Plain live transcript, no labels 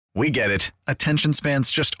We get it. Attention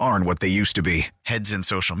spans just aren't what they used to be. Heads in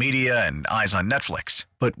social media and eyes on Netflix.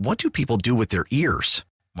 But what do people do with their ears?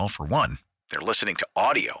 Well, for one, they're listening to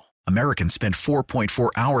audio. Americans spend 4.4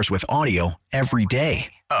 hours with audio every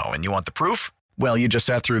day. Oh, and you want the proof? Well, you just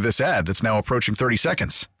sat through this ad that's now approaching 30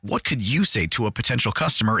 seconds. What could you say to a potential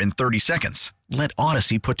customer in 30 seconds? Let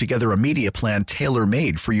Odyssey put together a media plan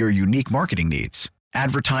tailor-made for your unique marketing needs.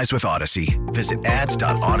 Advertise with Odyssey. Visit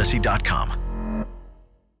ads.odyssey.com.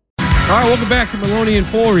 All right, welcome back to Maloney and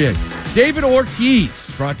Fauria. David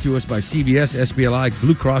Ortiz, brought to us by CVS, SBLI,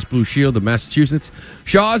 Blue Cross Blue Shield of Massachusetts,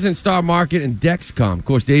 Shaw's and Star Market, and Dexcom. Of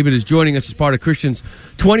course, David is joining us as part of Christian's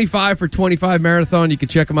 25 for 25 marathon. You can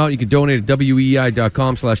check them out. You can donate at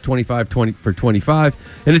weei.com/25 for 25.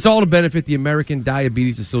 And it's all to benefit the American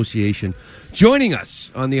Diabetes Association. Joining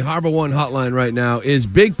us on the Harbor One hotline right now is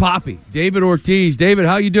Big Papi, David Ortiz. David,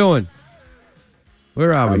 how you doing?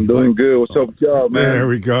 Where are we? I'm doing good. What's up with y'all, man? There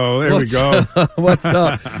we go. What's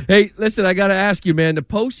up? Hey, listen, I got to ask you, man, the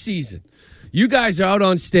postseason. You guys are out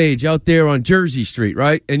on stage out there on Jersey Street,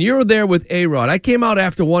 right? And you're there with A-Rod. I came out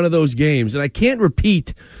after one of those games, and I can't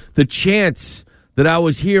repeat the chants that I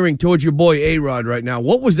was hearing towards your boy A-Rod right now.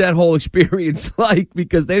 What was that whole experience like?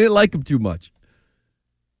 Because they didn't like him too much.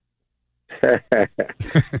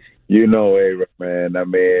 You know A-Rod, man. I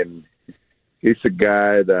mean, he's a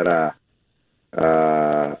guy that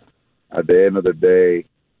at the end of the day,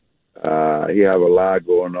 he have a lot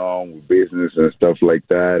going on with business and stuff like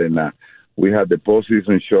that. And we had the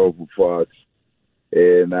postseason show for Fox,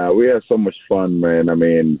 and we had so much fun, man. I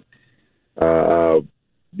mean,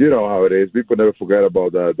 you know how it is. People never forget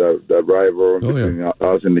about that rivalry between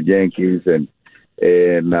us and the Yankees, and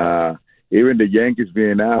even the Yankees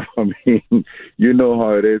being out. I mean, you know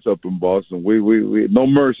how it is up in Boston. We no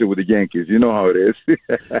mercy with the Yankees. You know how it is.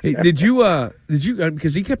 Hey, did you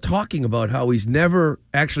because he kept talking about how he's never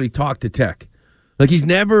actually talked to Tech. Like he's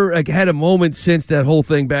never had a moment since that whole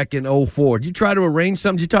thing back in 2004. Did you try to arrange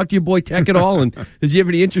something? Did you talk to your boy Tech at all? And does he have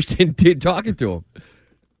any interest in talking to him?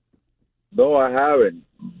 No, I haven't.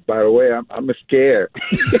 By the way, I'm scared.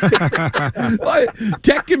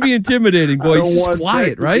 Tech can be intimidating, boy. He's just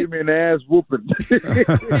quiet, right? Give me an ass whooping.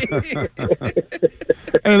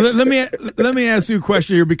 And let me ask you a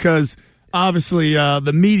question here, because obviously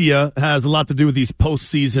the media has a lot to do with these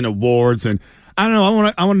postseason awards, and I don't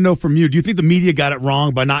know. I want to know from you. Do you think the media got it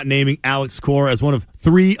wrong by not naming Alex Cora as one of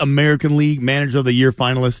 3 American League Manager of the Year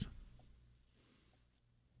finalists?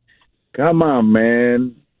 Come on,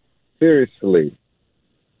 man.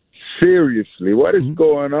 Seriously, what is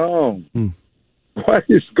going on? What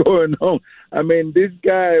is going on? I mean, this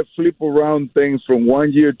guy flip around things from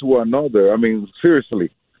one year to another. I mean, seriously,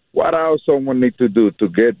 what else someone need to do to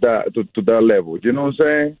get that to that level? You know what I'm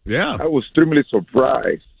saying? Yeah. I was extremely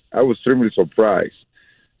surprised.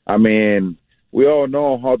 I mean, we all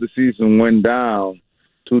know how the season went down,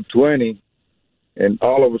 220, and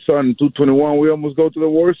all of a sudden, 221, we almost go to the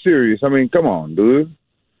World Series. I mean, come on, dude.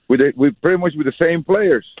 We pretty much with the same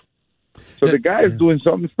players. So the guy is doing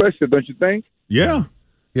something special, don't you think? Yeah.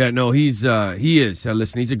 Yeah, no, he is.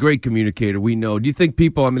 Listen, he's a great communicator. We know. Do you think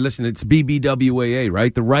people, I mean, listen, it's BBWAA,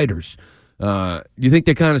 right? The writers. Do you think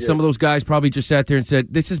they kind of, some of those guys probably just sat there and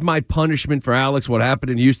said, this is my punishment for Alex, what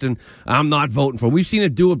happened in Houston. I'm not voting for him. We've seen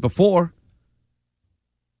it do it before.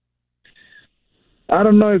 I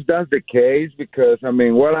don't know if that's the case because, I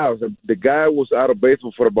mean, what else? The guy was out of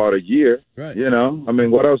baseball for about a year. Right. You know? I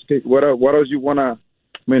mean, what else you want to –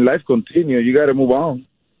 I mean, life continues. You got to move on.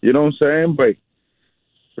 You know what I'm saying? But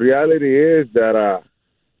reality is that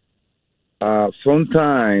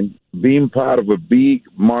sometimes being part of a big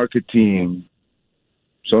market team,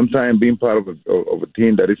 sometimes being part of a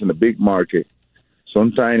team that is in a big market,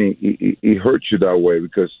 sometimes it hurts you that way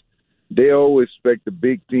because they always expect the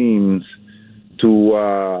big teams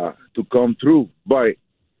to come through. But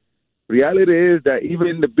reality is that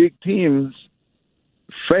even the big teams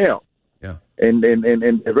fail. Yeah. And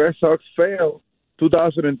the Red Sox failed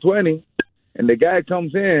 2020, and the guy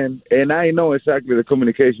comes in, and I know exactly the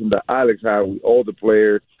communication that Alex had with all the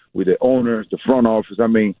players, with the owners, the front office. I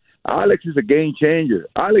mean, Alex is a game changer.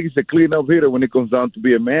 Alex is a cleanup hitter when it comes down to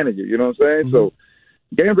be a manager. You know what I'm saying? Mm-hmm. So,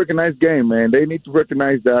 game recognized game, man. They need to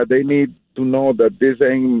recognize that. They need to know that this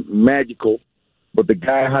ain't magical, but the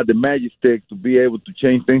guy had the magic stick to be able to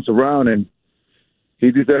change things around, and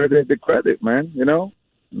he deserves the credit, man. You know,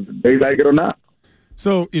 they like it or not.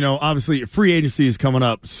 So, you know, obviously free agency is coming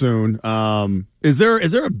up soon. Is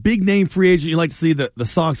there a big name free agent you'd like to see the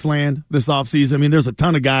Sox land this offseason? I mean, there's a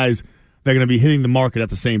ton of guys that are going to be hitting the market at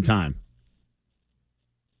the same time.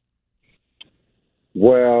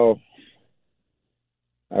 Well,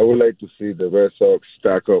 I would like to see the Red Sox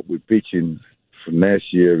stack up with pitching for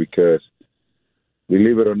next year because,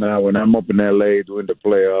 believe it or not, when I'm up in L.A. doing the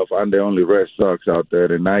playoff, I'm the only Red Sox out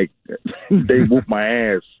there, and they whoop my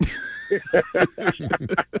ass.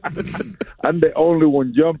 I'm the only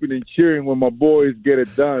one jumping and cheering when my boys get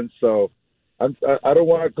it done. So I don't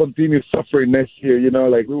want to continue suffering next year.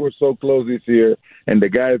 Like we were so close this year, and the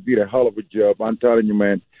guys did a hell of a job. I'm telling you,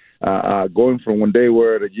 man, going from when they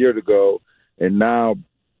were a year ago and now,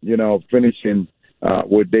 finishing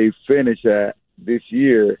where they finished at this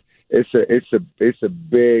year, it's a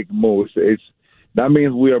big move. That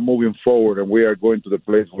means we are moving forward and we are going to the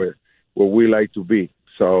place where we like to be.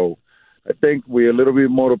 So I think we're a little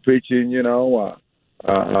bit more pitching,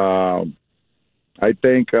 I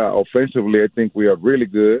think offensively, I think we are really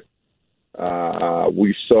good.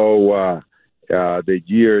 We saw the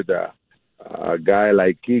year that a guy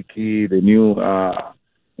like Kiki, the new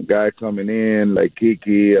guy coming in like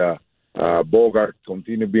Kiki, Bogart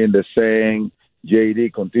continue being the same,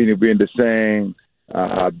 JD continue being the same,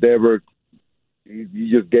 Dever, he's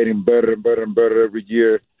just getting better and better and better every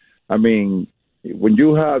year. I mean, when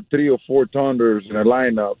you have 3 or 4 Thunders in a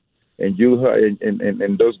lineup, and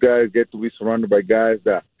and those guys get to be surrounded by guys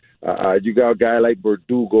that you got a guy like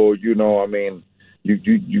Verdugo, I mean, you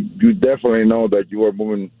definitely know that you are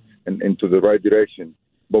moving into the right direction.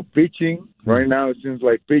 But pitching right now, it seems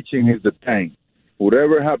like pitching is the thing.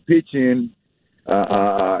 Whoever have pitching,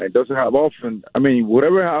 and doesn't have offense. I mean,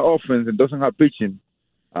 whatever have offense and doesn't have pitching,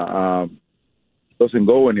 doesn't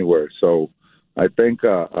go anywhere. So I think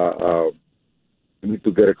we need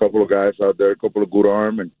to get a couple of guys out there, a couple of good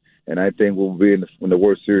arm, and I think we'll be in the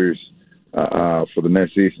World Series for the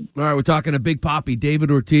next season. All right, we're talking to Big Papi, David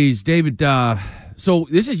Ortiz. David, so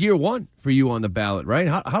this is year 1 for you on the ballot, right?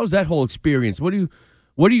 How's that whole experience? What do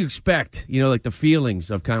you expect, like the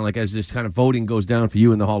feelings of kind of like as this kind of voting goes down for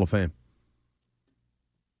you in the Hall of Fame?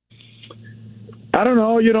 I don't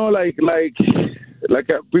know, like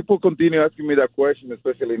people continue asking me that question,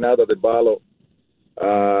 especially now that the ballot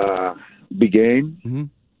began. Mm-hmm.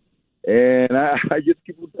 And I just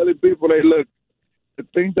keep telling people, like, look, the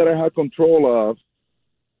things that I had control of,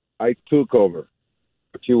 I took over.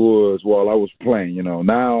 Which it was while I was playing,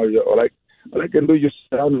 Now, all I can do is just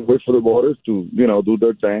stand and wait for the voters to, do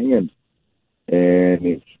their thing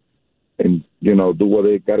and do what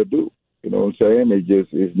they got to do. You know what I'm saying?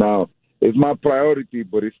 It's my priority,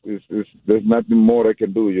 but there's nothing more I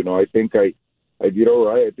can do. I think I did all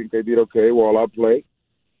right. I think I did okay while I played.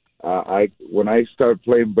 When I started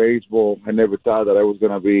playing baseball, I never thought that I was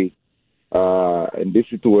going to be in this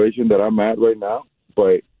situation that I'm at right now.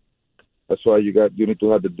 But that's why you need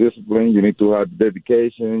to have the discipline, you need to have the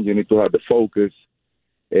dedication, you need to have the focus,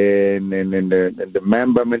 and the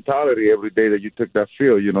Mamba mentality every day that you take that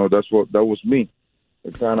field. That was me.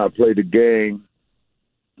 The time I played the game,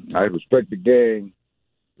 I respect the game,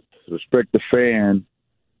 respect the fan,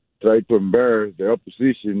 try to embarrass the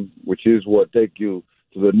opposition, which is what take you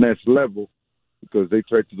to the next level, because they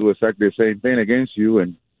try to do exactly the same thing against you,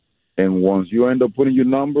 and once you end up putting your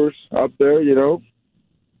numbers up there, it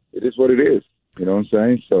is what it is. You know what I'm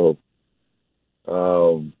saying? So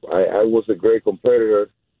I was a great competitor.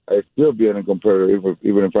 I still being a competitor,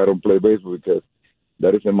 even if I don't play baseball, because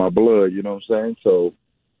that is in my blood. You know what I'm saying? So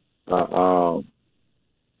all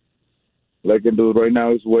I can do right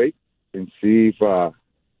now is wait and see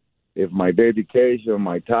if my dedication,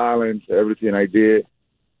 my talents, everything I did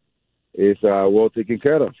is well taken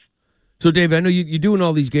care of. So, Dave, I know you're doing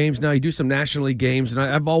all these games now. You do some National League games, and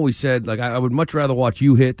I've always said, like, I would much rather watch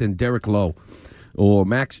you hit than Derek Lowe or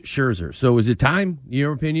Max Scherzer. So is it time, in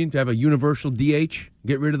your opinion, to have a universal DH,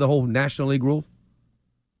 get rid of the whole National League rule?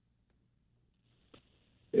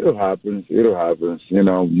 It'll happen.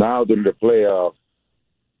 Now during the playoffs,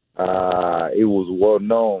 it was well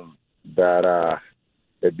known that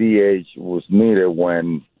the DH was needed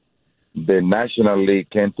when the National League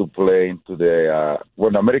came to play into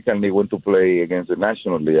when the American League went to play against the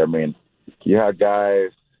National League. I mean, you had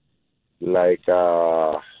guys like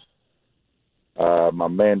my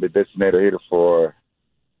man, the designated hitter for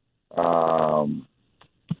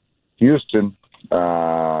Houston,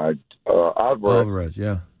 Alvarez,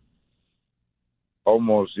 yeah.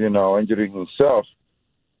 Almost, injuring himself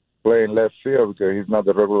playing left field because he's not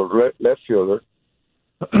the regular left fielder.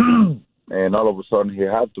 And all of a sudden he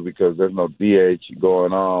had to because there's no DH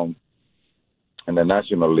going on in the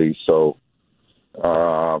National League. So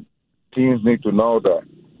teams need to know that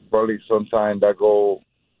probably sometimes that go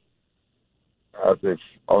as if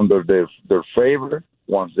under their favor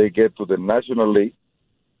once they get to the National League.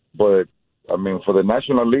 But, I mean, for the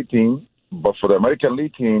National League team, but for the American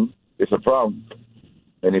League team, it's a problem.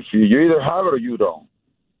 And if you either have it or you don't.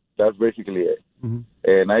 That's basically it. Mm-hmm.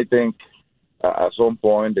 And I think at some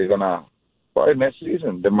point they're gonna, probably next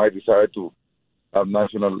season, they might decide to have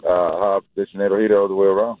national have designated hitter all the way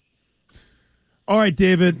around. All right,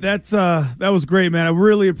 David, that was great, man. I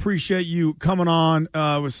really appreciate you coming on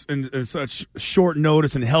in such short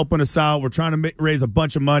notice and helping us out. We're trying to raise a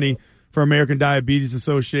bunch of money for American Diabetes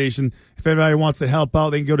Association. If anybody wants to help out,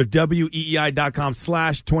 they can go to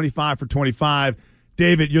weei.com/25 for 25.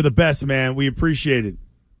 David, you're the best, man. We appreciate it.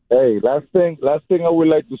 Hey, last thing I would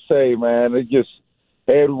like to say, man, is just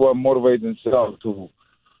everyone motivate themselves to,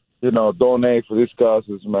 donate for these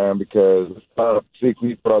causes, man, because there's a lot of sick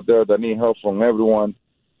people out there that need help from everyone.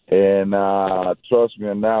 And trust me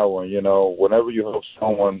on that one, whenever you help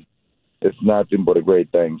someone, it's nothing but a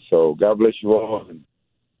great thing. So God bless you all, and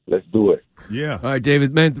let's do it. Yeah. All right,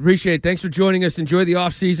 David, man, appreciate it. Thanks for joining us. Enjoy the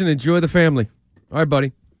off season. Enjoy the family. All right,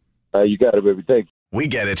 buddy. You got it, baby. Thanks. We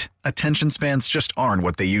get it. Attention spans just aren't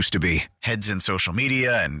what they used to be. Heads in social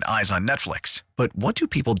media and eyes on Netflix. But what do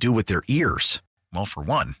people do with their ears? Well, for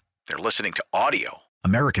one, they're listening to audio.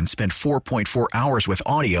 Americans spend 4.4 hours with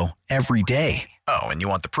audio every day. Oh, and you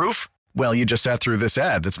want the proof? Well, you just sat through this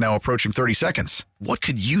ad that's now approaching 30 seconds. What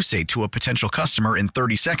could you say to a potential customer in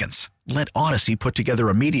 30 seconds? Let Odyssey put together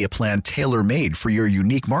a media plan tailor-made for your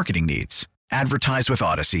unique marketing needs. Advertise with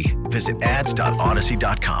Odyssey. Visit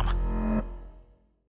ads.odyssey.com.